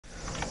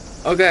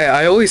Okay,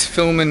 I always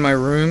film in my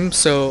room,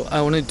 so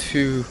I wanted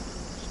to,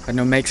 I don't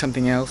know, make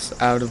something else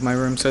out of my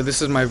room. So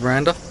this is my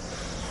veranda.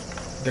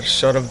 Get a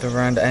shot of the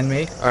veranda and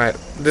me. Alright,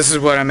 this is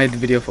what I made the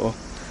video for.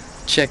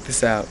 Check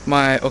this out.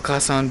 My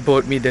okasan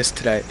bought me this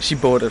today. She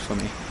bought it for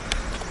me.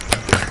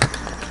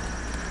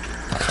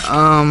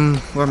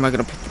 Where am I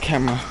gonna put the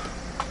camera?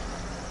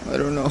 I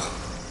don't know.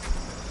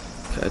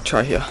 Okay,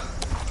 try here.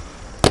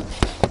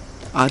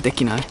 Ah,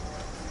 dekinai.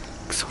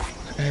 Kuso.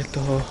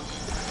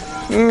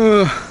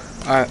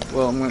 Alright,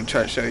 well, I'm gonna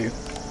try to show you.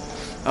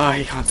 Ah,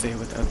 you can't see it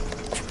with that.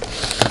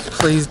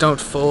 Please don't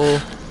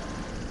fall.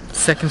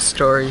 Second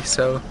story,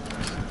 so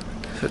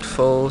if it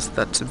falls,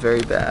 that's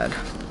very bad.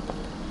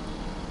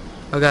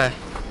 Okay.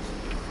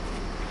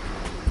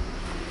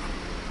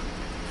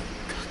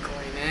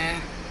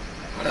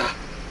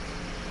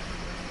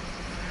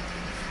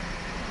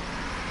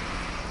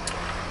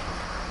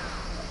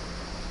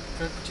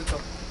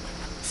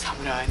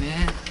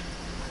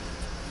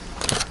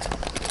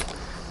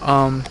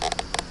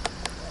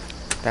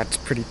 That's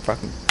pretty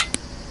fucking.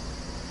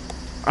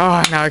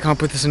 Oh, now I can't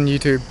put this on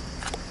YouTube.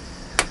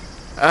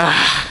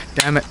 Ah,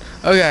 damn it.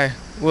 Okay,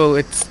 well,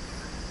 it's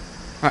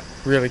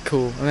really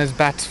cool. And there's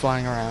bats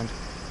flying around.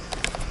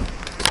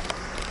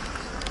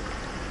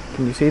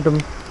 Can you see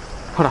them?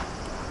 Hora.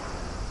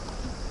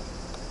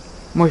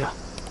 Moya.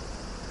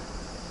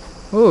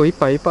 Oh,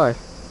 ippai, ippai.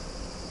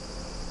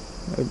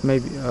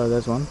 Maybe,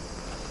 there's one.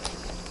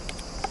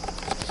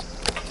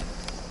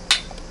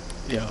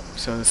 Yeah,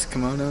 so this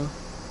kimono,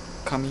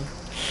 kami.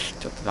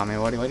 ちょっとダメ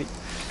終わり終わ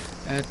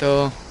り。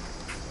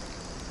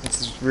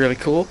This is really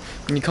cool.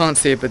 And you can't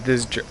see it, but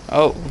there's.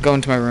 Oh, go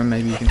into my room.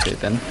 Maybe you can see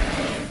it then.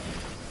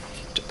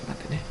 ちょっと待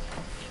ってね。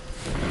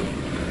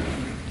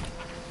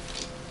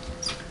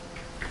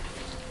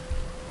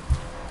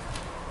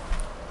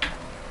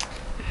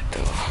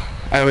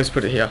I always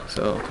put it here,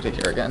 so I'll put it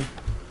here again.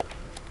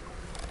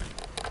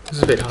 This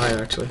is a bit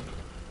higher actually,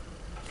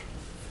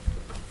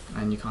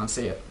 and you can't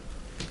see it.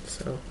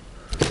 So,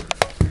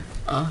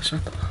 sure.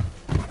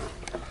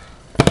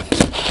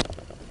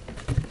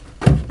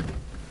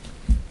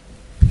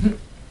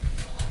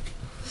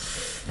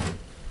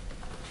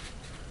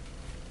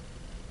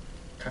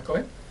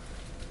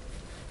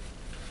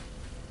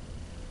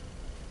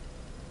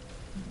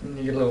 And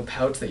you get a little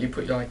pouch that you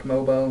put your like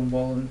mobile and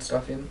wallet and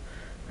stuff in,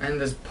 and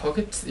there's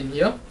pockets in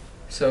here,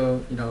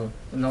 so you know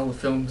in all the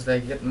films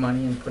they get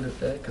money and put it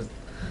there because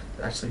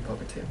they're actually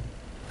pockets here.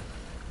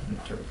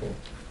 Terrible.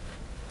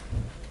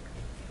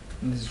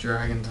 And there's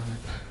dragons on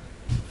it.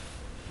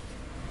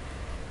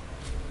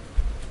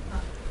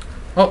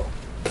 Oh!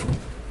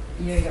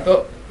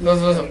 Oh! どう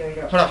ぞどうぞ。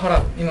ほらほ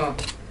ら今。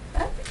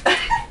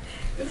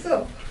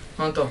嘘。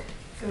本当。じ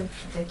ゃ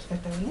あ着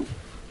方をね。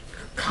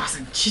母さ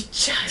んちっ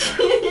ちゃい。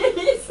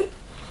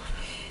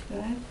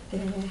待って。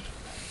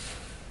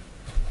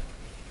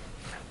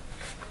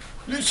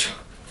よいし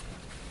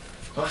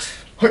ょ。よし。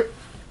はい。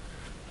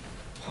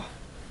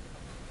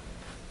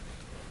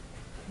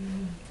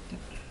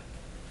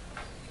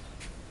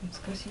難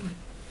しい。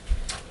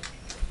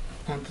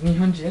本当日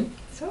本人？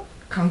そう。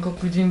韓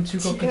国人、中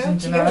国人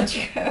じゃない？違う。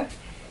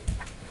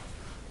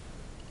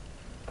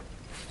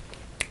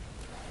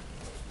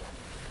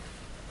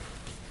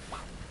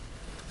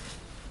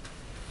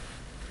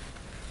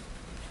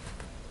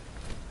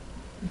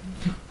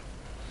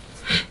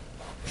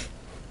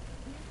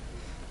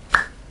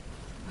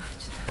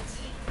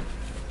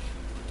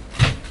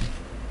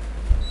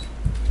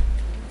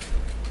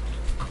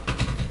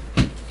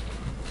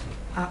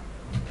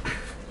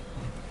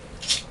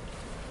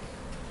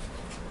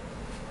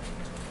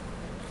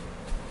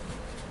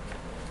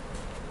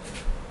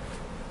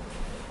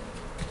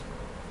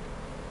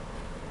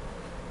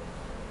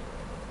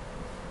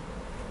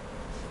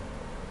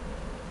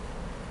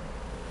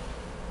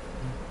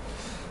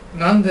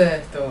なん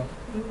で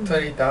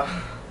取りた？あ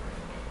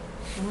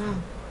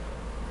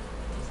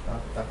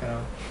だから。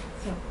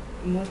そう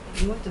もう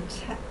ちょっと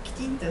き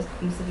ちんと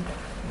結びた。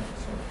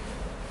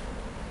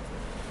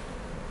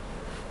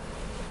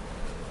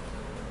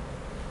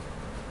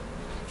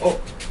お。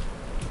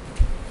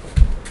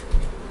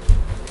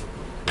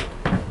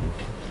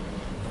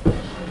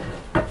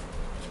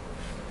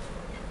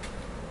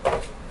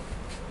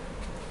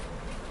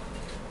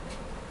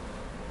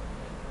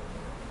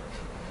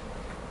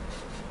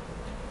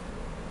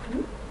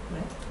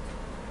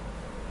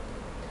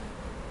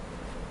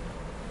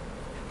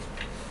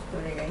ど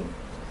れがいい？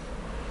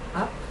ア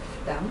ップ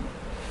ダウン？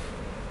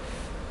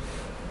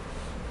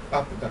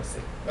アップがせ。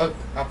アッ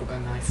プが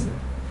ナイス。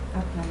ア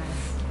ップがナイ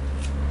ス。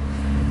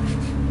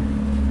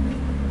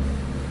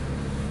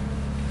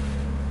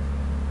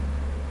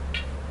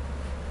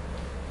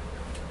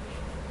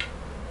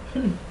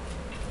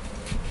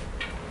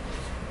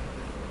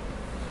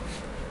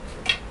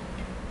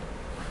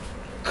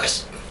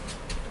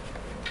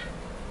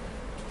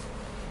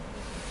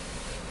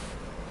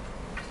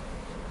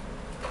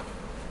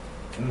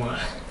お前。も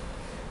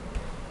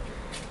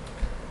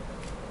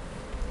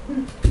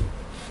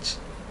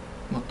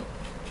っと。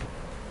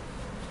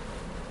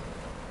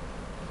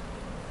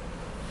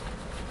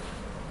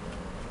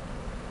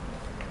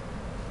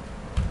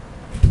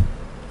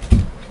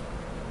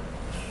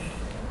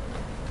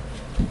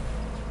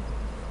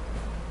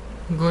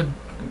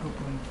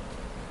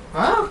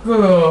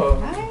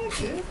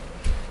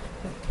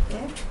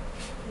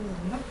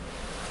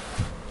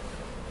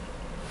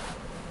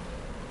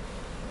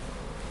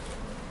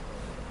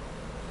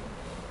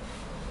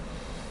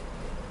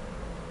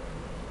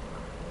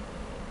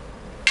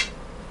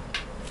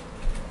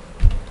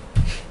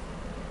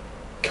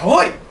か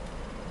わいい。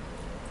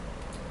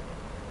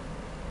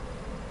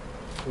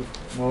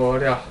もう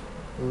俺は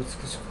美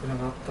しくな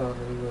かったらいい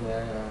よ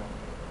ね。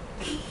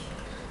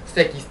素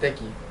敵素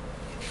敵。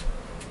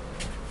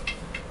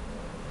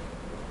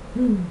う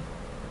ん。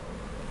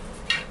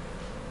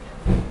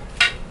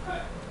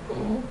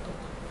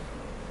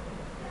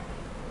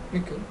ミ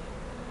ク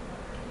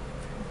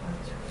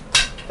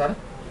誰？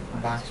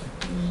バーチ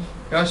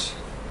ャ。よし。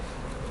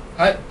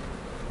はい。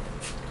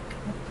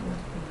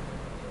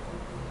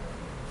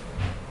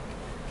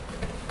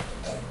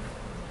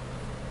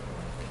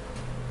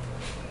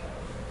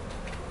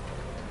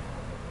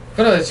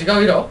これは違う色？同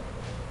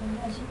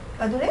じ。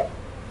あ、どれ？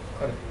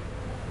これ。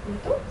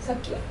さっ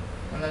き？同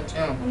じ。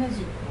うん。同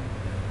じ。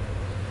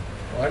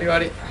終わり終わ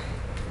り。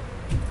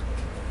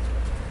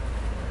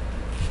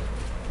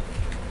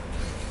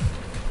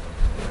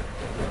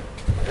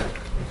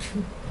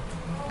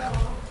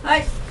は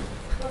い。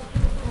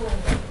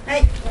はい。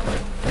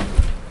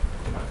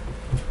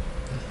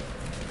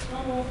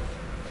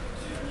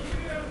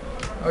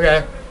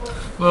Okay.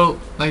 Well,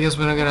 I guess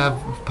we're not gonna have a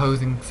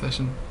posing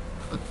session.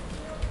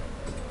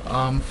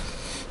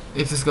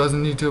 If this goes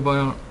on YouTube,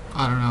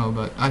 I don't know,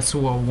 but I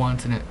swore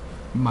once in it.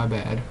 My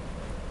bad.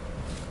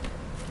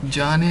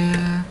 Johnny,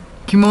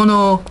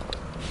 Kimono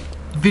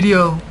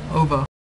video over.